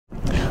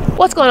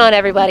What's going on,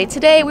 everybody?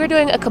 Today we're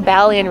doing a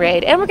Cobalion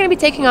raid and we're going to be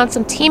taking on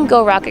some Team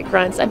Go Rocket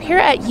Grunts. I'm here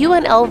at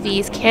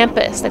UNLV's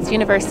campus, that's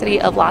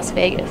University of Las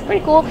Vegas. Pretty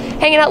cool.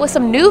 Hanging out with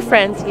some new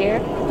friends here.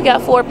 We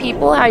got 4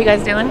 people. How are you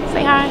guys doing?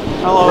 Say hi.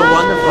 Hello, hi.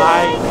 Wonderful.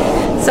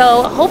 Hi.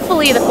 So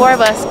hopefully the 4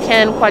 of us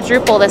can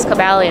quadruple this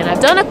Cobalion.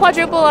 I've done a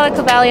quadruple on a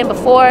Cobalion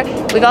before.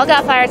 We've all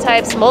got fire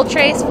types: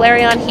 Moltres,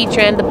 Flareon,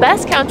 Heatran. The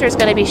best counter is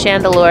going to be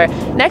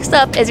Chandelure. Next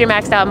up is your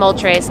maxed out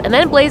Moltres, and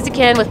then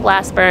Blaziken with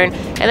Blast Burn,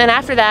 and then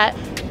after that,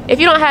 if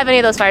you don't have any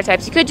of those fire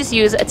types, you could just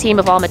use a team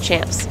of all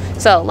Machamps.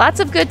 So lots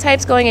of good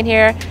types going in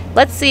here.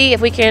 Let's see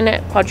if we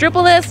can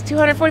quadruple this.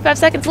 245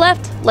 seconds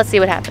left. Let's see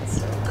what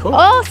happens. Cool.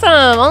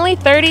 Awesome. Only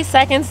 30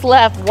 seconds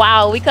left.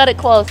 Wow, we cut it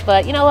close,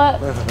 but you know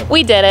what?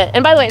 We did it.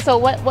 And by the way, so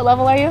what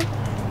level are you?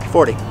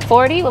 40.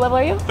 40? What level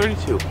are you?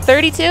 32.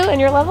 32,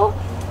 and your level?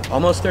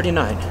 Almost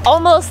 39.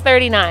 Almost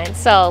 39.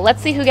 So let's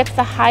see who gets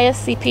the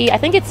highest CP. I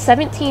think it's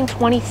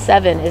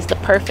 1727 is the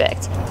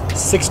perfect.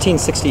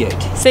 1668.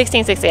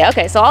 1668.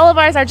 Okay, so all of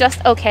ours are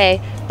just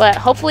okay, but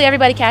hopefully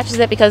everybody catches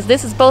it because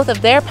this is both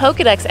of their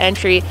Pokedex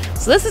entry.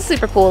 So this is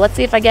super cool. Let's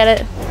see if I get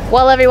it.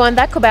 Well, everyone,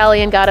 that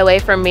Cobalion got away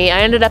from me. I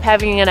ended up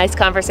having a nice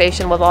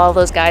conversation with all of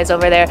those guys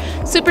over there.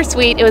 Super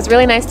sweet. It was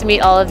really nice to meet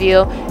all of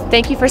you.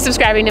 Thank you for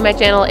subscribing to my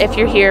channel if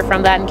you're here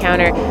from that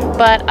encounter.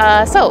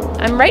 But so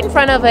I'm right in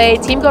front of a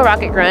Team Go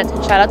Rocket Grunt.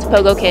 Shout out to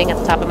Pogo King at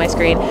the top of my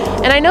screen.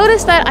 And I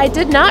noticed that I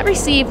did not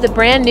receive the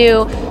brand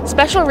new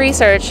special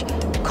research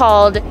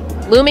called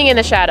Looming in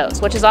the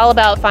Shadows, which is all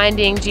about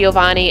finding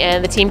Giovanni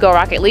and the Team Go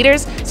Rocket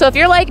leaders. So if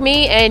you're like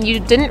me and you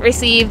didn't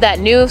receive that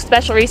new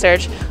special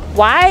research,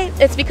 why?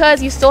 It's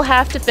because you still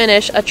have to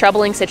finish a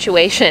troubling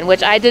situation,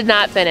 which I did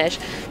not finish.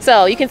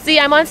 So you can see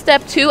I'm on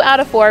step 2 out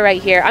of 4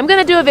 right here. I'm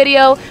gonna do a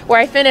video where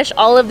I finish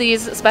all of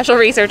these special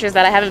researches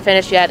that I haven't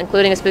finished yet,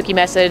 including a spooky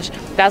message,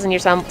 1,000 Year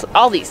Sun,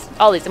 all these.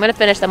 I'm gonna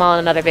finish them all in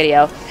another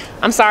video.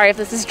 I'm sorry if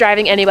this is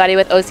driving anybody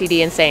with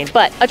OCD insane,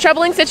 but a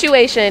troubling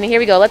situation. Here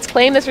we go. Let's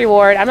claim this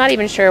reward. I'm not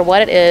even sure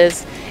what it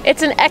is.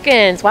 It's an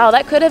Ekans. Wow,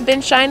 that could have been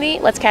shiny.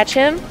 Let's catch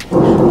him.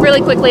 Really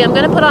quickly, I'm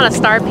going to put on a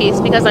star piece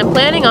because I'm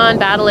planning on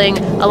battling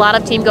a lot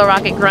of Team Go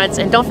Rocket Grunts,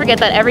 and don't forget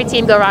that every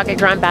Team Go Rocket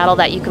Grunt battle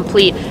that you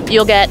complete,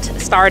 you'll get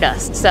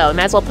Stardust. So I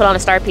might as well put on a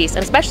star piece,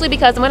 and especially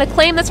because I'm going to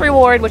claim this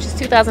reward, which is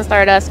 2,000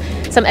 Stardust,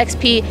 some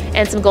XP,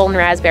 and some Golden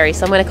Raspberry.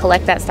 So I'm going to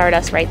collect that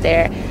Stardust right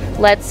there.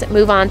 Let's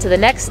move on to the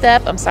next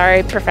step. I'm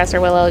sorry, Professor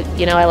Willow,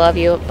 you know I love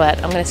you, but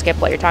I'm going to skip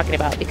what you're talking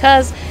about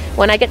because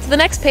when I get to the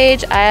next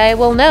page, I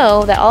will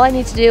know that all I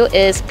need to do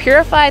is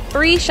purify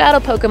 3 Shadow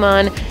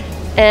Pokemon,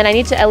 and I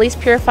need to at least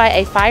purify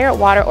a Fire,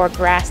 Water, or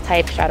Grass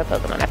type Shadow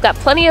Pokemon. I've got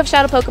plenty of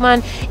Shadow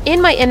Pokemon in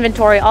my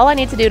inventory. All I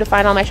need to do to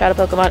find all my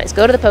Shadow Pokemon is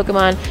go to the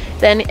Pokemon,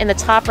 then in the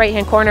top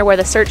right-hand corner where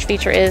the search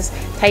feature is,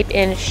 type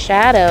in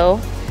Shadow,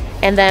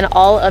 and then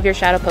all of your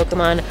Shadow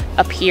Pokemon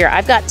appear.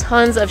 I've got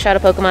tons of Shadow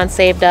Pokemon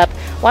saved up.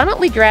 Why don't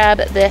we grab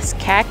this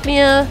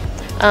Cacnea?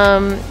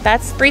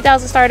 That's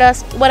 3,000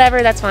 Stardust,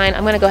 whatever, that's fine.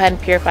 I'm gonna go ahead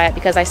and purify it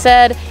because I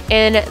said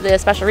in the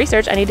special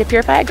research I need to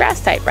purify a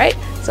grass type, right?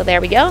 So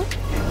there we go.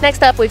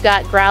 Next up, we've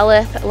got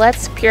Growlithe.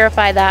 Let's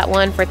purify that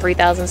one for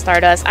 3,000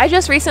 Stardust. I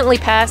just recently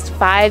passed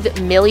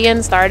 5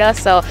 million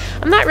Stardust, so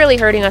I'm not really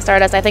hurting on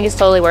Stardust. I think it's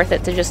totally worth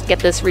it to just get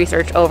this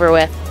research over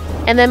with.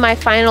 And then my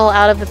final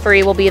out of the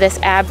 3 will be this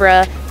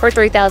Abra for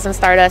 3,000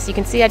 Stardust. You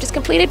can see I just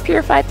completed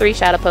Purified 3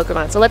 Shadow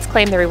Pokemon, so let's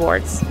claim the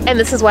rewards. And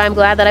this is why I'm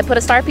glad that I put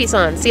a star piece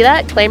on. See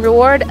that? Claim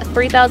reward,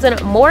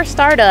 3,000 more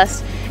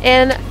Stardust.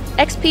 And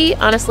XP,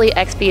 honestly,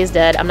 XP is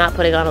dead. I'm not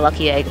putting on a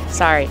lucky egg,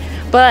 sorry.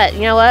 But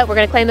you know what? We're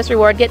gonna claim this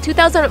reward, get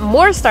 2,000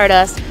 more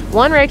Stardust,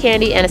 1 rare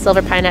candy, and a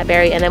silver Pinap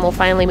Berry, and then we'll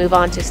finally move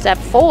on to step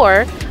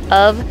 4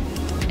 of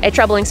a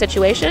troubling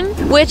situation,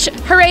 which,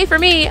 hooray for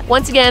me,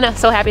 once again,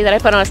 so happy that I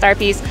put on a star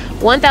piece.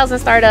 1,000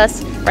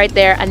 Stardust right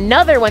there,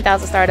 another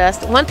 1,000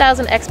 Stardust,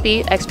 1,000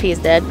 XP, XP is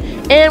dead,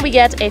 and we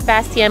get a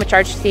fast TM, a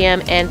charged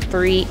TM, and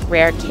 3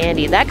 rare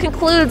candy. That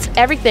concludes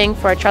everything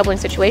for a troubling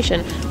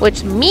situation,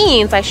 which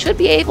means I should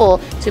be able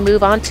to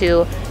move on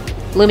to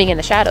Looming in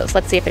the Shadows.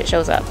 Let's see if it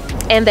shows up.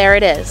 And there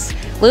it is.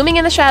 Looming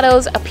in the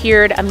Shadows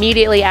appeared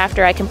immediately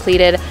after I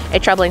completed a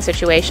troubling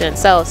situation.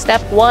 So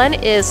step 1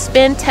 is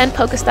spin 10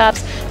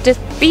 Pokestops,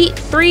 defeat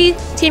 3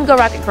 Team Go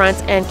Rocket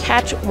Grunts, and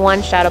catch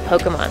 1 Shadow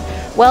Pokemon.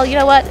 Well, you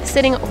know what?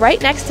 Sitting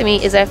right next to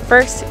me is a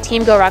first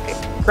Team Go Rocket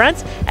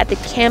Grunt at the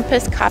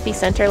Campus Copy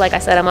Center. Like I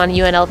said, I'm on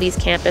UNLV's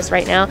campus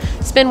right now.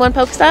 Spin 1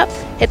 Pokestop,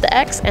 hit the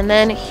X, and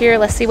then here,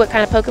 let's see what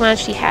kind of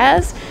Pokemon she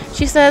has.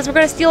 She says, we're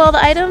going to steal all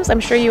the items. I'm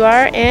sure you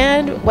are.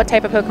 And what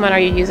type of Pokemon are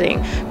you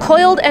using?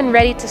 Coiled and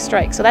Ready to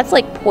Strike. So that's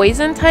like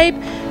poison type.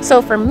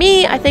 So for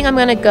me, I think I'm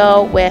going to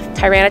go with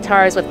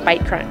Tyranitar's with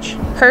Bite Crunch.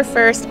 Her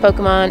first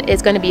Pokemon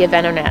is going to be a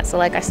Venonat. So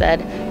like I said,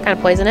 kind of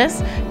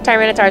poisonous.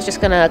 Tyranitar is just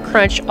going to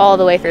crunch all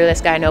the way through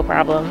this guy, no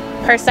problem.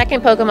 Her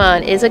second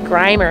Pokemon is a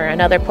Grimer,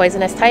 another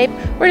poisonous type.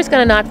 We're just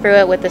going to knock through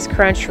it with this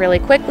crunch really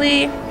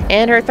quickly.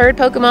 And her third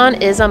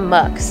Pokemon is a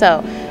Muck.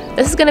 So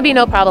This is gonna be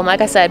no problem.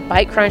 Like I said,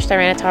 Bite Crunch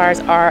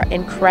Tyrannotars are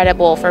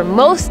incredible for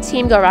most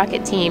Team Go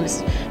Rocket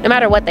teams, no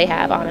matter what they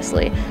have,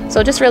 honestly.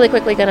 So just really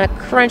quickly gonna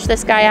crunch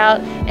this guy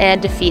out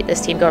and defeat this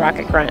Team Go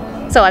Rocket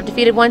Grunt. So I've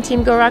defeated one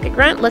Team Go Rocket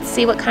Grunt. Let's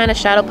see what kind of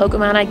shadow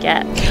Pokemon I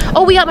get.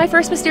 Oh, we got my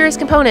first mysterious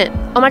component.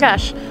 Oh my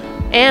gosh.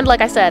 And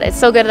like I said, it's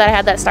so good that I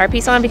had that star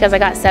piece on because I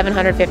got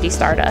 750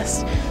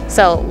 Stardust.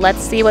 So let's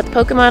see what the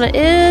Pokemon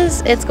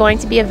is. It's going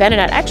to be a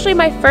Venonat. Actually,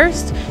 my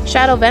first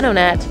Shadow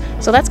Venonat.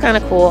 So that's kind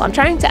of cool. I'm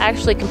trying to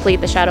actually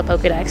complete the Shadow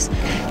Pokedex.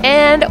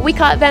 And we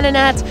caught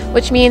Venonat,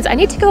 which means I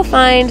need to go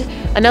find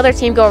another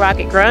Team Go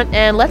Rocket Grunt,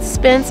 and let's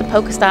spin some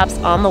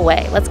Pokestops on the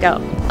way. Let's go.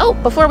 Oh,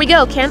 before we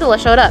go, Candela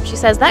showed up. She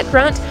says that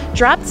Grunt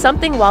dropped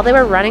something while they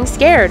were running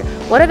scared.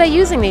 What are they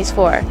using these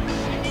for?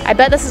 I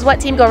bet this is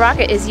what Team Go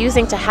Rocket is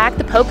using to hack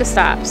the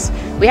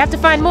Pokestops. We have to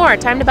find more.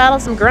 Time to battle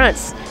some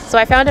grunts. So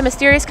I found a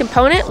mysterious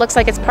component. Looks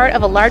like it's part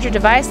of a larger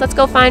device. Let's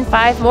go find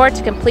 5 more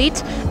to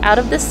complete out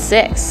of the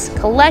 6.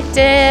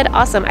 Collected.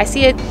 Awesome. I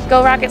see a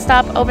Go Rocket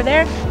stop over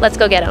there. Let's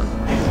go get him.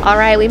 All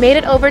right, we made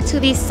it over to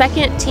the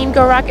second Team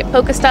Go Rocket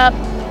Pokestop.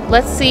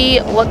 Let's see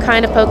what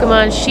kind of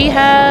Pokemon she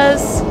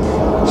has.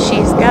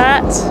 She's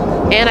got,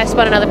 and I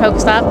spun another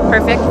Pokestop,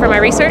 perfect for my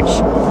research.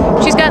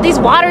 She's got, these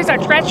waters are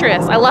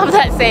treacherous. I love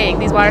that saying,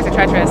 these waters are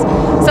treacherous.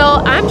 So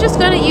I'm just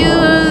gonna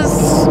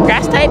use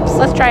grass types.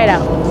 Let's try it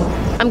out.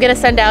 I'm gonna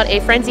send out a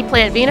Frenzy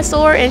Plant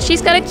Venusaur, and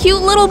she's got a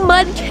cute little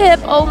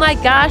Mudkip. Oh my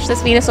gosh,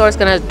 this Venusaur is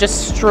gonna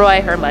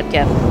destroy her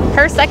Mudkip.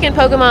 Her second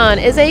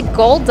Pokemon is a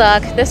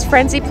Golduck. This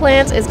Frenzy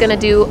Plant is gonna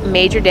do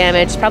major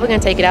damage. It's probably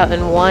gonna take it out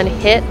in one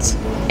hit.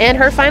 And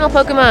her final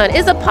Pokemon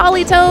is a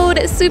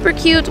Politoed. Super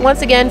cute.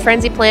 Once again,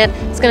 Frenzy Plant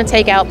is going to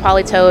take out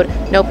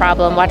Politoed. No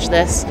problem. Watch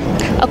this.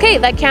 Okay,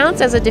 that counts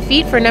as a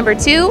defeat for number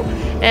 2.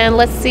 And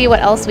let's see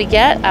what else we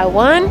get. I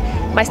won.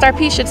 My star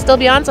piece should still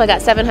be on, so I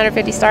got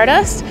 750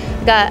 Stardust.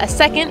 Got a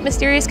second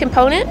mysterious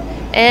component,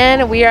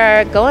 and we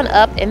are going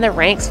up in the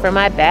ranks for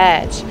my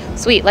badge.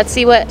 Sweet. Let's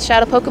see what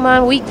shadow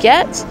Pokemon we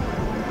get.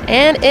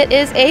 And it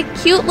is a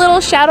cute little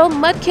Shadow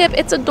Mudkip.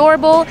 It's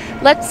adorable.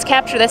 Let's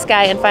capture this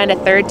guy and find a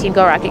third Team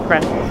Go Rocket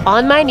Grunt.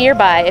 On my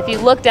nearby, if you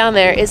look down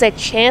there, is a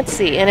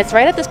Chansey, and it's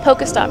right at this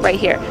Pokestop right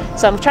here.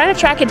 So I'm trying to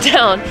track it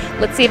down.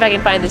 Let's see if I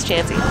can find this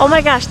Chansey. Oh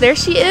my gosh, there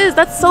she is.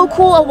 That's so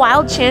cool, a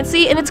wild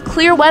Chansey, and it's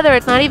clear weather.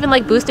 It's not even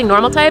like boosting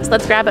normal types.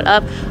 Let's grab it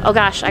up. Oh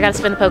gosh, I gotta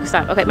spin the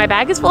Pokestop. Okay, my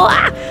bag is full.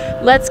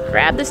 Let's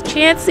grab this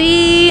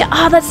Chansey.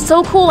 Oh, that's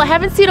so cool. I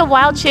haven't seen a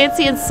wild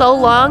Chansey in so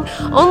long.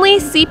 Only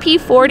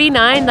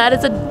CP49. That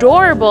is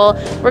adorable.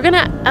 We're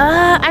gonna,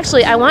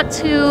 actually, I want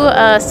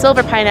to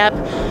Silver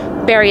Pineapple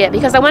bury it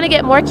because I want to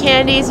get more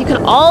candies. You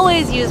can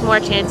always use more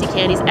Chansey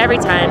candies every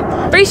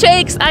time. Free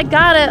shakes, I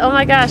got it. Oh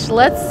my gosh,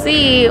 let's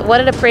see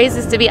what it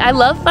appraises to be. I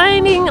love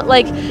finding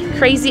like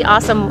crazy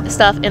awesome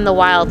stuff in the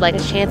wild, like a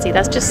Chansey.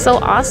 That's just so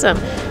awesome.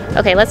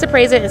 Okay, let's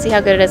appraise it and see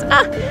how good it is.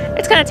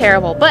 It's kind of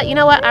terrible, but you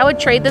know what? I would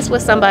trade this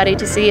with somebody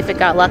to see if it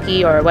got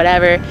lucky or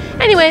whatever.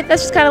 Anyway,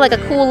 that's just kind of like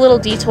a cool little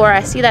detour.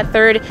 I see that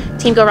third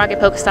Team Go Rocket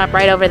Pokestop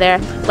right over there.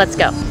 Let's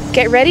go.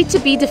 Get ready to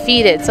be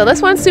defeated. So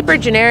this one's super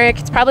generic.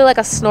 It's probably like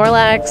a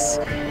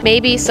Snorlax,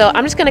 maybe. So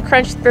I'm just gonna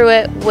crunch through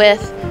it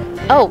with,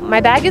 oh,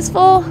 my bag is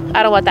full?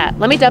 I don't want that.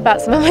 Let me dump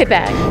out some of my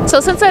bag. So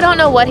since I don't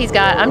know what he's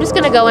got, I'm just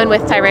gonna go in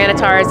with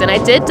Tyrannotars, and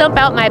I did dump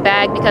out my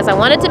bag because I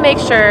wanted to make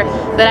sure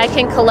that I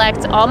can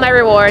collect all my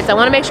rewards. I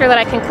wanna make sure that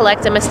I can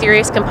collect a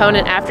mysterious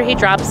component after he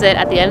drops it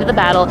at the end of the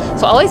battle.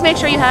 So always make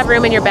sure you have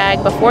room in your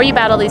bag before you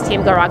battle these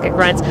Team Go Rocket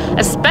Grunts,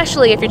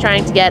 especially if you're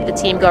trying to get the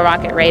Team Go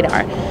Rocket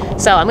Radar.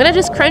 So I'm gonna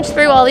just crunch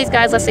through all these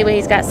guys. Let's see what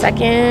he's got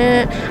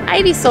second.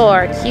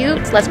 Ivysaur,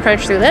 cute. Let's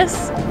crunch through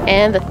this.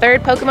 And the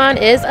third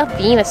Pokemon is a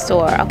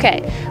Venusaur.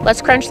 Okay,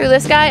 let's crunch through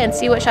this guy and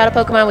see what shadow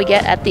Pokemon we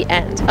get at the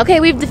end. Okay,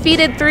 we've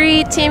defeated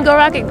 3 Team Go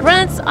Rocket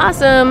Grunts.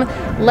 Awesome.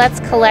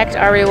 Let's collect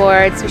our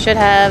rewards. We should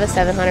have a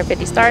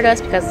 750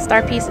 Stardust because the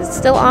star piece is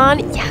still on.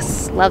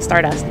 Yes, love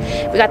Stardust.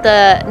 We got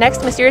the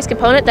next mysterious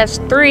component. That's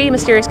 3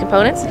 mysterious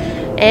components.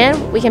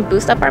 And we can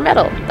boost up our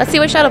medal. Let's see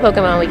what shadow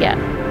Pokemon we get.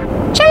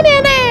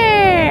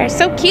 Charmander!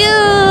 So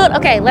cute!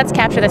 Okay, let's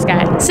capture this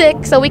guy.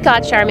 Sick, so we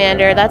caught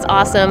Charmander. That's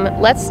awesome.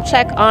 Let's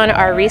check on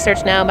our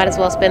research now. Might as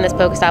well spin this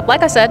Pokestop.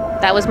 Like I said,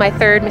 that was my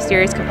third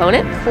mysterious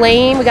component.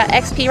 Claim, we got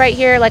XP right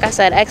here. Like I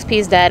said, XP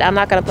is dead. I'm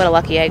not gonna put a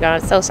lucky egg on,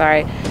 so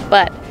sorry.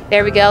 But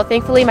there we go.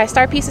 Thankfully, my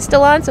star piece is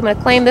still on, so I'm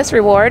gonna claim this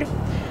reward.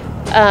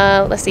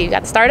 Let's see, we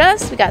got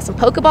Stardust, we got some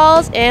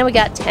Pokeballs, and we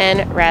got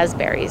 10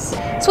 raspberries.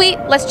 Sweet,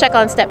 let's check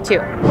on step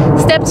 2.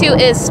 Step 2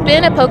 is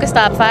spin a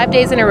Pokestop 5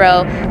 days in a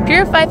row,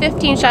 purify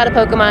 15 shadow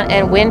Pokemon,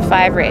 and win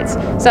 5 raids.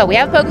 So we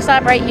have a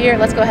Pokestop right here.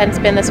 Let's go ahead and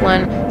spin this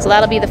one. So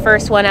that'll be the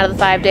first one out of the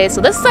 5 days.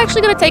 So this is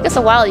actually gonna take us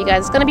a while, you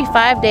guys. It's gonna be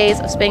 5 days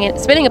of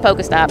spinning a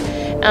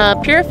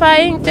Pokestop.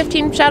 Purifying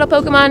 15 shadow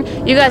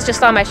Pokemon. You guys just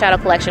saw my shadow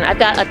collection. I've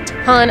got a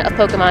ton of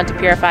Pokemon to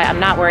purify. I'm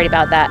not worried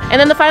about that. And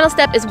then the final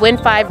step is win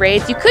 5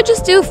 raids. You could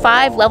just do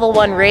 5 level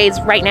 1 raids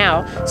right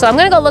now. So I'm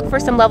gonna go look for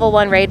some level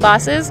 1 raid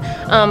bosses.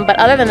 But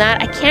other than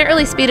that, I can't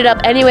really speed it up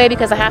anyway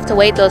because I have to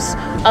wait those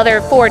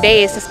other 4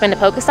 days to spend a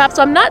Pokestop,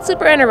 so I'm not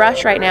super in a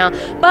rush right now.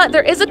 But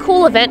there is a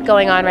cool event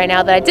going on right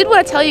now that I did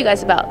want to tell you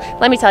guys about.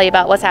 Let me tell you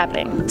about what's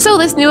happening. So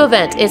this new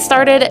event, it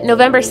started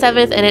November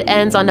 7th and it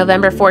ends on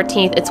November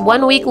 14th. It's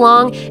 1 week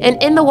long,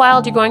 and in the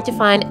wild you're going to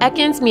find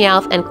Ekans,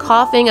 Meowth, and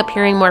Coughing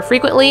appearing more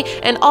frequently,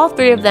 and all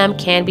 3 of them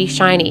can be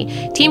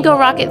shiny. Team Go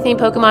Rocket themed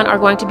Pokemon are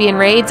going to be in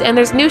raids, and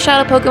there's new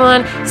shadow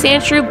Pokemon,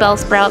 Sandshrew,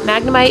 Bellsprout,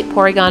 Magnemite,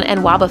 Porygon, and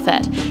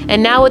Wobbuffet.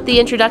 And now with the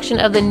introduction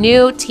of the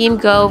new Team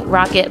Go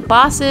Rocket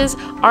bosses,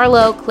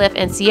 Arlo, Cliff,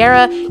 and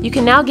Sierra, you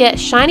can now get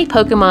shiny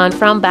Pokemon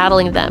from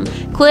battling them.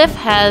 Cliff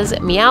has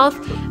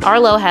Meowth,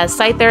 Arlo has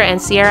Scyther,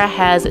 and Sierra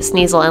has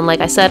Sneasel, and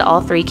like I said,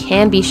 all 3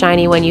 can be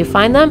shiny when you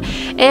find them.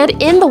 And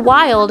in the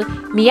wild,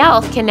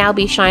 Meowth can now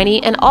be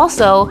shiny, and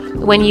also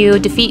when you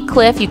defeat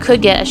Cliff, you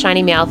could get a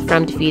shiny Meowth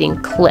from defeating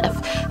Cliff.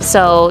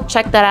 So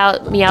check that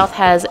out. Meowth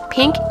has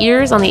pink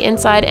ears on the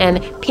inside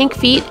and pink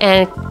feet,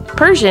 and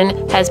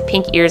Persian has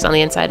pink ears on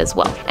the inside as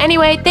well.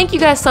 Anyway, thank you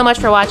guys so much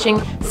for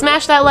watching.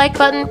 Smash that like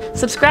button,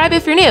 subscribe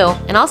if you're new,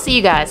 and I'll see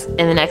you guys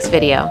in the next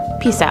video.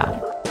 Peace out.